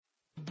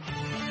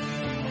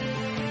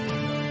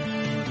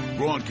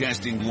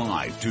Broadcasting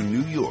live to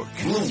New York,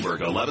 Bloomberg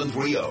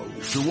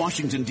 1130. To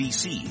Washington,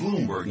 D.C.,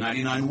 Bloomberg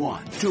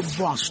 99.1. To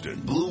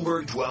Boston,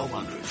 Bloomberg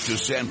 1200. To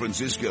San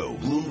Francisco,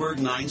 Bloomberg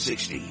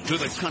 960. To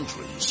the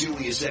country,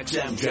 Sirius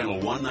XM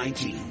Channel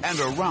 119. And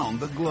around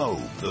the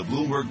globe, the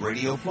Bloomberg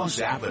Radio Plus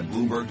app at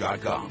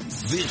Bloomberg.com.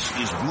 This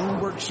is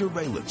Bloomberg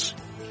Surveillance.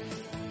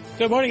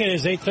 Good morning. It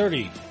is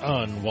 8:30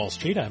 on Wall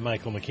Street. I'm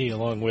Michael McKee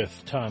along with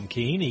Tom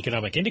Keene.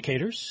 Economic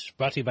Indicators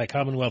brought to you by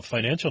Commonwealth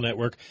Financial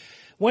Network.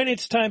 When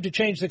it's time to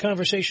change the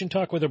conversation,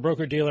 talk with a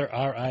broker-dealer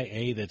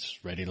RIA that's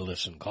ready to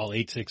listen. Call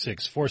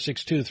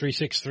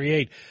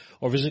 866-462-3638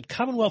 or visit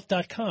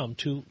Commonwealth.com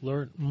to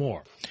learn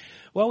more.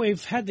 Well,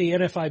 we've had the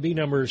NFIB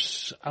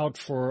numbers out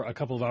for a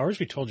couple of hours.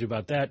 We told you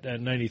about that,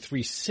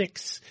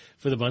 93.6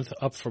 for the month,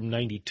 up from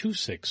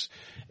 92.6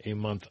 a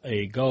month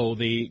ago.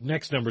 The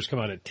next numbers come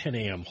out at 10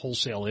 a.m.,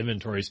 wholesale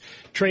inventories,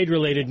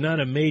 trade-related, not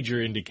a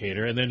major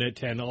indicator. And then at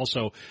 10,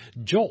 also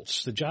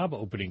JOLTS, the job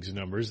openings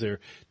numbers.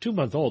 They're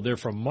 2-month-old. They're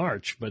from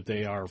March, but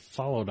they are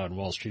followed on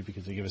Wall Street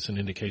because they give us an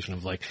indication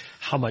of like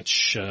how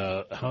much,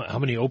 how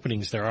many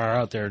openings there are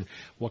out there and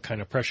what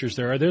kind of pressures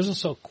there are. There's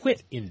also a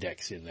quit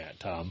index in that,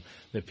 Tom,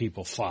 that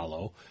people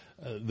follow.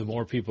 The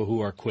more people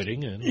who are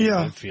quitting, and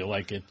I feel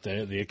like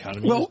the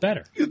economy is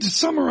better. To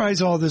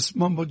summarize all this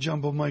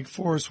mumbo-jumbo, Mike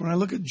Forrest, when I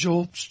look at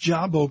JOLTS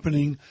job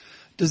opening,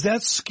 does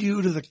that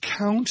skew to the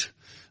count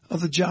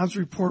of the jobs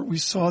report we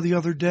saw the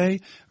other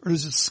day, or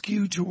does it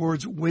skew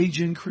towards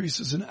wage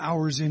increases and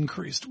hours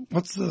increased?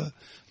 What's the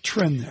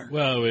trend there?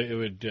 Well, it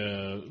would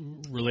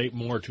relate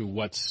more to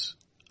what's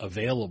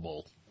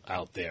available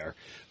out there,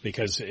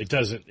 because it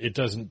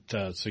doesn't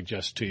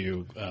suggest to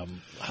you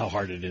how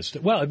hard it is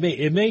to, well,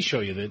 it may show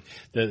you that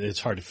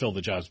it's hard to fill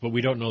the jobs, but we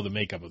don't know the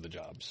makeup of the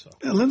jobs. So.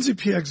 Lindsey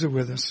Piegza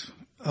with us,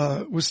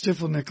 with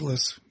Stifel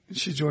Nicolaus.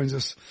 She joins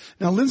us.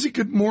 Now, Lindsey,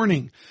 good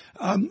morning.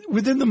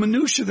 Within the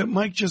minutia that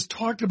Mike just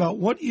talked about,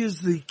 what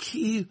is the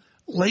key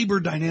labor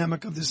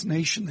dynamic of this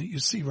nation that you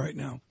see right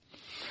now?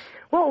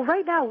 Well,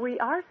 right now we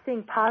are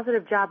seeing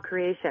positive job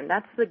creation.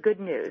 That's the good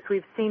news.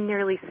 We've seen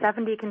nearly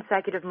 70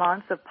 consecutive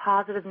months of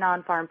positive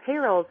non-farm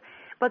payrolls,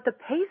 but the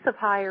pace of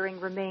hiring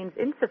remains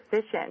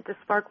insufficient to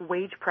spark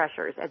wage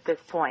pressures at this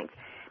point.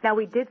 Now,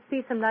 we did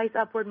see some nice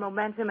upward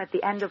momentum at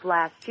the end of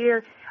last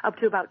year, up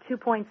to about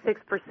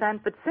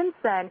 2.6%, but since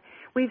then,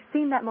 we've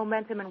seen that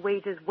momentum in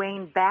wages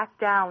wane back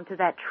down to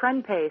that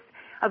trend pace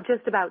of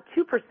just about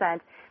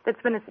 2%. That's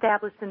been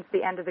established since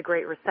the end of the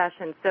Great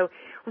Recession. So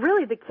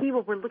really the key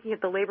when we're looking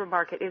at the labor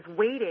market is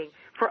waiting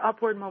for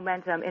upward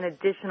momentum in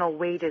additional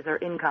wages or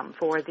income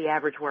for the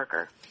average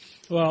worker.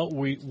 Well,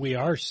 we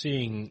are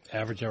seeing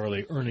average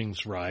hourly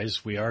earnings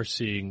rise. We are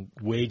seeing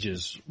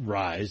wages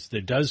rise. There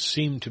does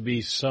seem to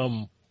be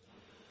some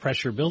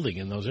pressure building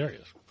in those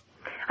areas.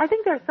 I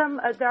think there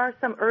are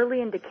some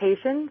early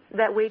indications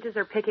that wages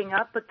are picking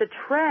up, but the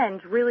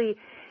trend really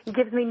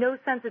gives me no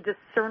sense of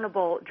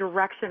discernible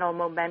directional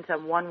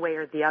momentum one way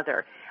or the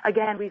other.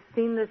 Again, we've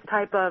seen this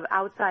type of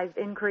outsized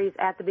increase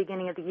at the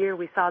beginning of the year.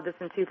 We saw this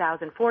in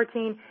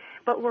 2014,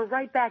 but we're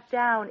right back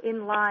down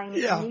in line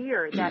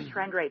near that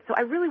trend rate. So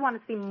I really want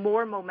to see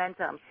more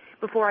momentum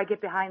before I get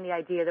behind the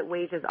idea that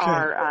wages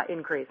are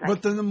increasing.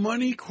 But then the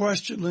money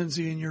question,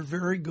 Lindsey, and you're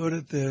very good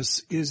at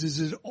this, is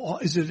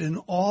it an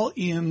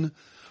all-in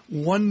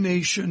one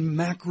nation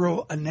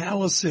macro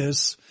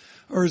analysis,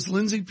 or is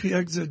Lindsey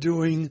Piegza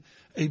doing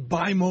a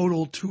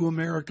bimodal two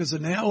Americas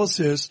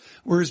analysis,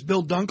 whereas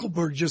Bill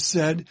Dunkelberg just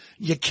said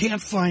you can't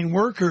find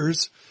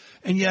workers,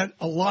 and yet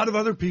a lot of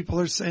other people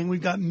are saying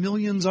we've got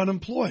millions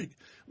unemployed.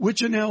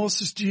 Which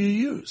analysis do you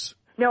use?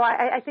 No,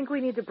 I think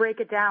we need to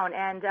break it down.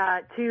 And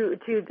to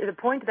the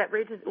point that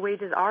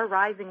wages are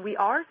rising, we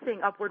are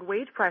seeing upward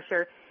wage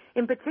pressure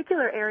in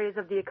particular areas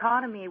of the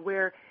economy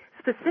where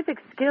specific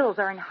skills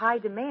are in high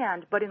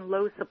demand but in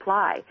low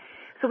supply.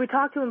 So we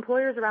talk to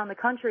employers around the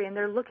country, and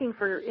they're looking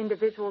for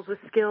individuals with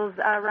skills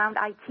around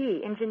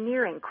IT,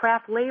 engineering,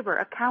 craft labor,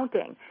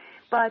 accounting.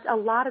 But a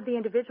lot of the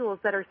individuals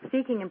that are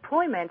seeking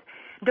employment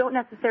don't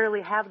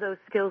necessarily have those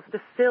skills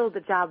to fill the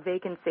job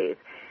vacancies.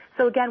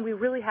 So again, we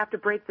really have to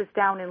break this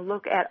down and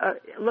look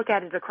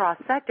at it across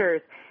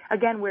sectors.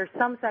 Again, where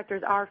some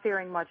sectors are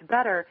faring much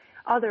better,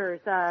 others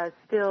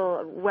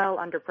still well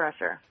under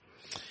pressure.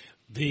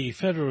 The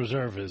Federal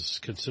Reserve is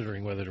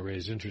considering whether to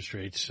raise interest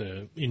rates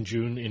in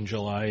June, in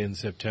July, in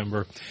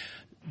September.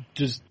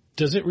 Does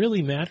it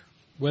really matter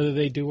whether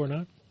they do or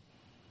not?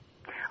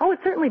 Oh, it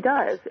certainly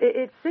does.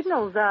 It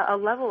signals a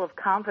level of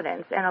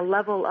confidence and a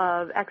level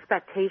of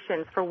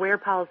expectations for where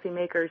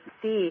policymakers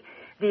see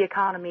the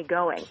economy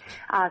going.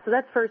 So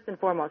that's first and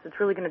foremost. It's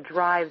really going to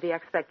drive the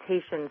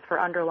expectations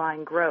for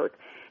underlying growth.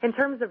 In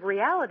terms of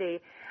reality,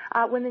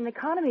 when an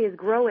economy is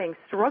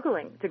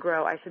struggling to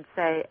grow, I should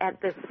say,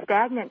 at this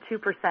stagnant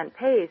 2%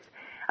 pace,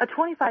 a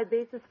 25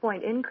 basis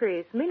point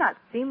increase may not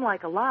seem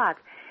like a lot,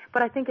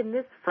 but I think in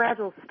this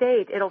fragile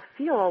state, it'll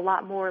feel a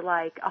lot more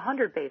like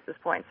 100 basis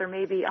points or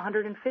maybe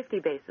 150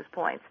 basis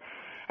points.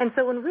 And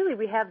so when really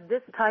we have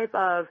this type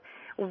of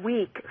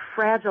weak,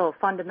 fragile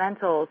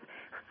fundamentals,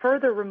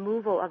 further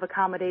removal of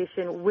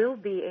accommodation will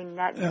be a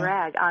net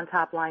drag on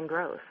top-line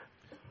growth.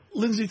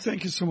 Lindsey,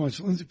 thank you so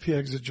much. Lindsey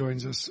Piegza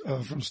joins us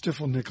from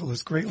Stifel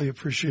Nicolaus. Greatly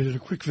appreciated. A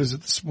quick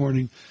visit this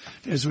morning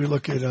as we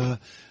look at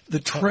the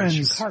trends.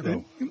 In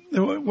Chicago.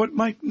 What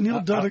Mike, Neil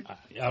Dutta.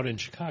 Out in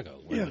Chicago,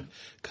 where the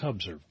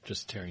Cubs are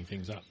just tearing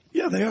things up.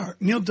 Yeah, they are.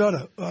 Neil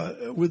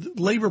Dutta with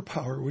labor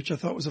power, which I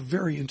thought was a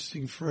very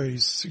interesting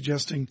phrase,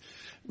 suggesting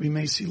we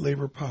may see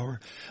labor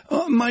power.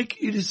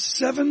 Mike, it is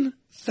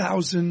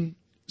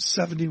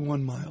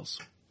 7,071 miles.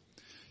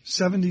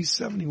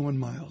 71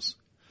 miles.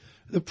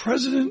 The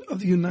President of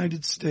the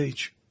United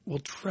States will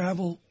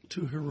travel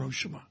to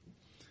Hiroshima.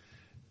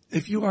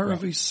 If you are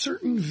of a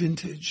certain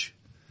vintage,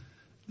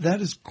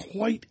 that is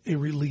quite a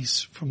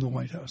release from the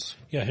White House.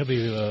 Yeah, he'll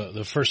be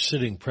the first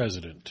sitting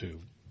president to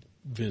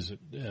visit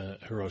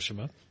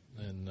Hiroshima,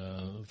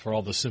 and for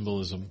all the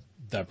symbolism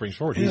that brings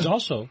forward. He's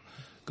also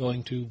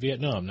going to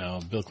Vietnam. Now,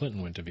 Bill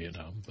Clinton went to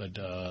Vietnam, but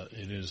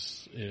it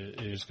is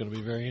going to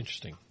be a very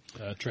interesting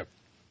trip.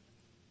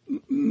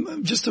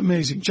 Just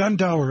amazing. John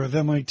Dower of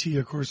MIT,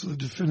 of course, with a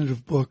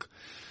definitive book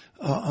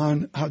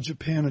on how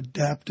Japan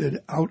adapted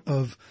out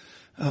of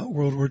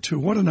World War II.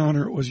 What an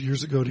honor it was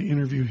years ago to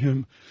interview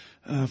him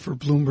for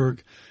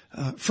Bloomberg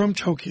from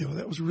Tokyo.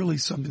 That was really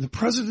something. The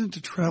president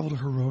to travel to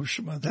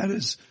Hiroshima, that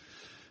is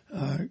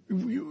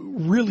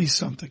really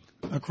something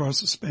across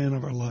the span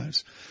of our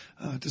lives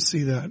to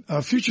see that.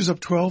 Futures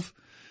up 12.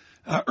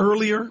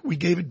 Earlier, we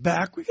gave it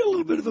back. We got a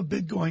little bit of a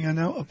bid going on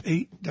now, up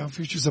 8. Dow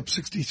futures up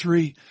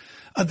 63.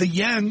 The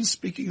yen,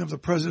 speaking of the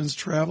president's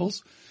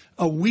travels,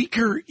 a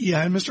weaker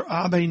yen. Mr.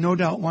 Abe, no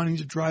doubt, wanting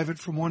to drive it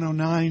from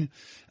 109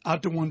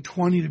 out to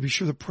 120 to be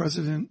sure the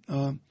president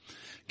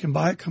can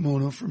buy a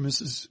kimono for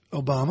Mrs.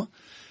 Obama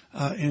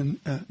and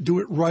do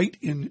it right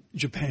in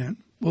Japan.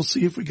 We'll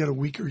see if we get a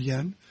weaker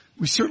yen.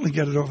 We certainly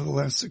get it over the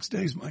last 6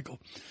 days, Michael.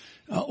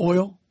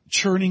 Oil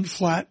churning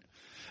flat.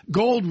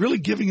 Gold really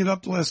giving it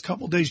up the last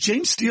couple of days.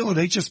 James Steele at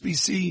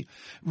HSBC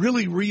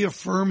really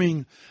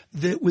reaffirming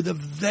that with a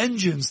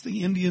vengeance,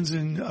 the Indians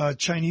and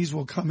Chinese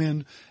will come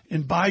in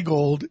and buy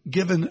gold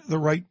given the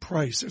right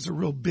price. There's a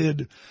real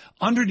bid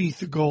underneath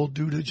the gold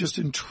due to just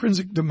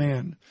intrinsic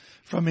demand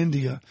from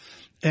India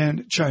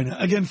and China.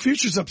 Again,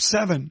 futures up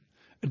 7.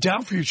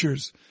 Dow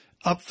futures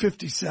up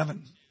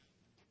 57.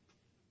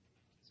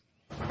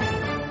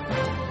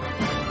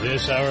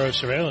 This hour of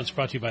surveillance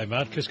brought to you by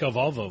Mount Kisco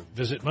Volvo.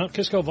 Visit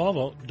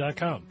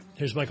MountKiscoVolvo.com.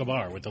 Here's Michael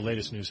Barr with the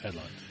latest news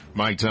headlines.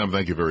 Mike, Tom,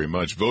 thank you very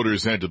much.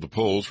 Voters head to the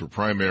polls for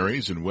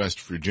primaries in West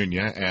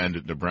Virginia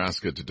and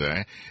Nebraska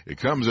today. It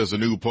comes as a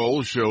new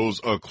poll shows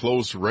a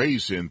close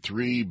race in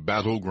 3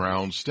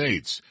 battleground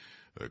states.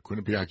 The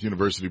Quinnipiac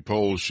University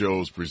poll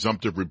shows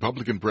presumptive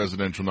Republican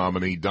presidential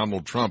nominee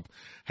Donald Trump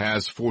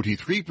has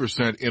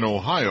 43% in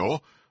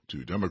Ohio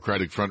to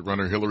Democratic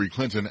frontrunner Hillary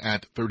Clinton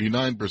at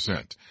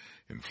 39%.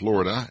 In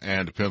Florida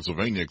and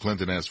Pennsylvania,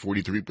 Clinton has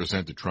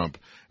 43% to Trump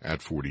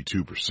at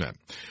 42%.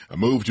 A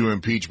move to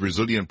impeach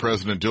Brazilian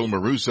President Dilma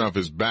Rousseff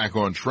is back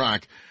on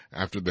track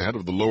after the head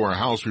of the lower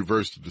house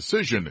reversed a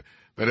decision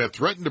that had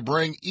threatened to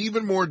bring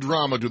even more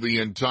drama to the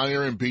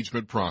entire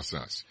impeachment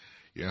process.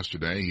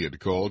 Yesterday, he had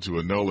called to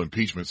annul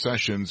impeachment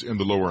sessions in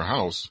the lower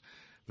house.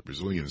 The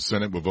Brazilian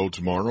Senate will vote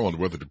tomorrow on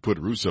whether to put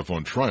Rousseff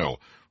on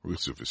trial.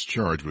 Rousseff is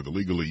charged with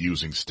illegally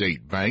using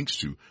state banks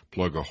to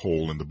plug a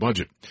hole in the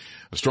budget.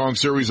 A strong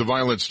series of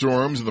violent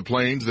storms in the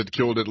plains that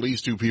killed at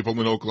least 2 people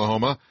in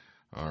Oklahoma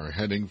are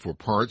heading for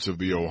parts of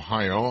the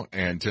Ohio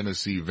and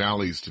Tennessee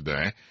valleys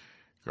today.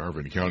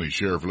 Garvin County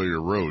Sheriff Larry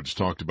Rhodes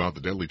talked about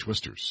the deadly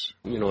twisters.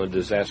 You know, a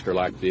disaster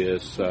like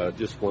this,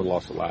 just one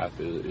loss of life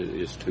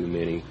is too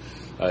many.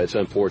 It's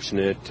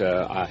unfortunate.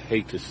 I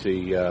hate to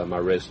see my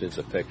residents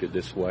affected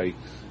this way.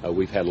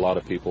 We've had a lot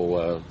of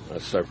people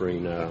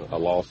suffering a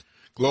loss.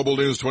 Global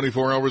News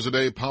 24 hours a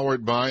day,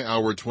 powered by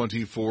our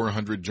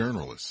 2,400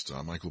 journalists.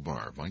 I'm Michael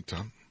Barr. Mike,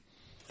 Tom.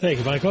 Thank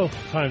you, Michael.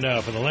 Time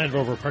now for the Land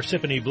Rover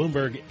Parsippany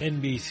Bloomberg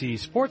NBC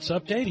Sports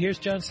Update. Here's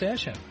John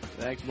Stasham.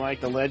 Thanks,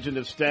 Mike. The legend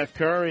of Steph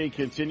Curry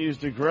continues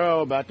to grow,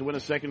 about to win a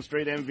second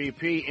straight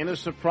MVP. In a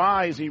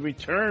surprise, he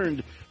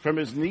returned from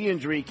his knee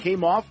injury,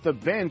 came off the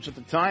bench at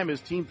the time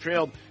his team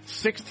trailed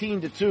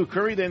 16-2.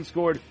 Curry then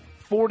scored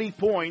 40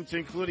 points,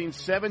 including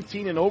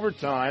 17 in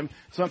overtime,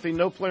 something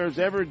no player's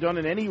ever done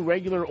in any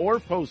regular or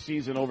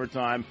postseason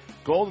overtime.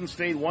 Golden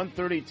State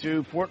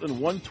 132, Portland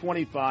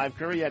 125.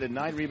 Curry added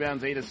 9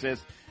 rebounds, 8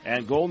 assists,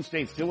 and Golden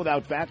State still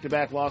without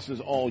back-to-back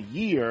losses all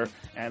year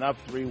and up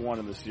 3-1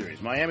 in the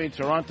series. Miami and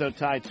Toronto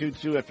tied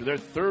 2-2 after their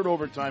third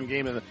overtime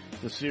game in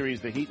the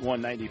series. The Heat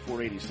won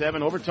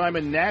 94-87. Overtime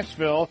in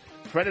Nashville.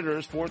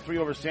 Predators 4-3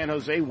 over San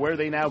Jose, where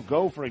they now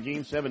go for a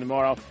Game 7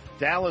 tomorrow.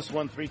 Dallas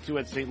won 3-2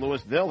 at St.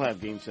 Louis. They'll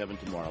have Game 7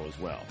 tomorrow as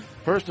well.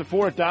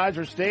 1-4 at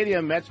Dodger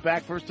Stadium. Mets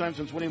back first time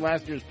since winning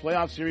last year's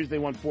playoff series. They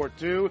won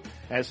 4-2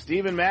 as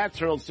Steven Matz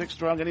hurled 6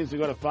 strong innings to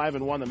go to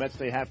 5-1. The Mets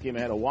stay half game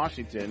ahead of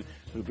Washington.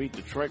 who beat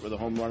Detroit with a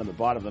home run in the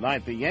bottom of the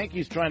ninth. The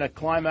Yankees trying to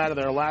climb out of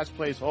their last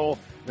place hole.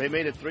 They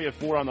made it 3 of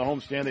 4 on the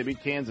homestand. They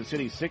beat Kansas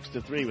City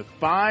 6-3 with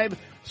 5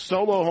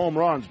 solo home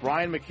runs.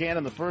 Brian McCann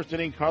in the first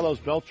inning, Carlos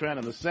Beltran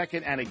in the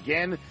second, and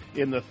again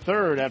in the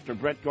third after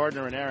Brett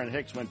Gardner and Aaron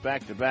Hicks went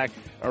back-to-back.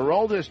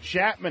 Aroldis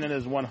Chapman and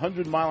his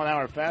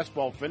 100-mile-an-hour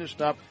fastball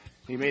finished up.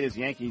 He made his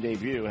Yankee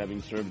debut,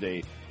 having served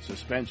a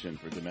suspension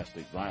for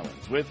domestic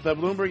violence. With the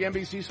Bloomberg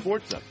NBC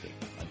Sports Update,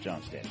 I'm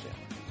John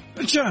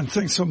Stanchel. John,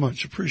 thanks so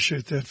much.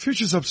 Appreciate that.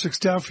 Futures up 6,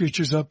 Dow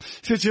futures up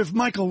 50. If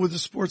Michael with the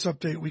sports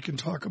update, we can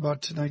talk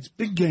about tonight's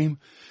big game.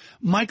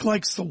 Mike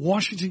likes the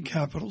Washington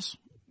Capitals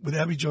with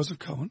Abby Joseph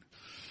Cohen,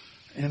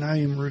 and I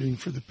am rooting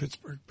for the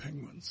Pittsburgh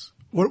Penguins.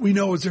 What we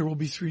know is there will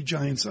be 3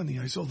 Giants on the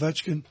ice: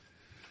 Ovechkin,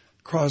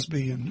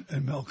 Crosby,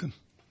 and Malkin.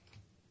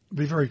 It'll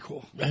be very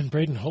cool. And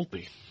Braden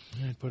Holtby.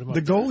 Put him up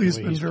the goalie has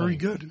the been very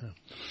good. Yeah.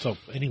 So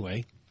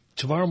anyway,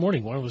 tomorrow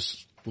morning, one of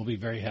us will be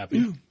very happy.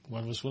 Yeah.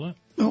 One of us will not.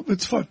 Well,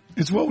 it's fun.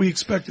 It's what we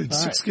expected. All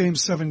 6 right.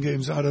 games, 7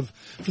 games out of,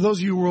 for those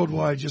of you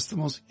worldwide, just the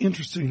most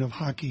interesting of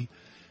hockey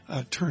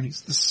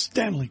tourneys. The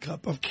Stanley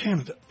Cup of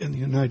Canada in the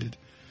United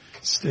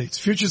States.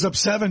 Futures up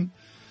 7.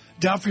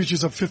 Dow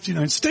futures up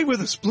 59. Stay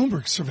with us.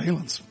 Bloomberg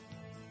Surveillance.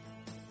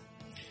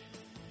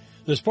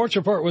 The sports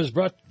report was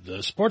brought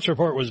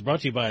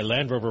to you by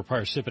Land Rover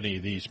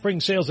Parsippany. The spring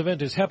sales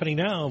event is happening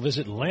now.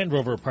 Visit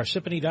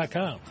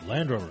LandRoverParsippany.com.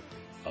 Land Rover,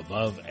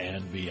 above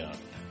and beyond.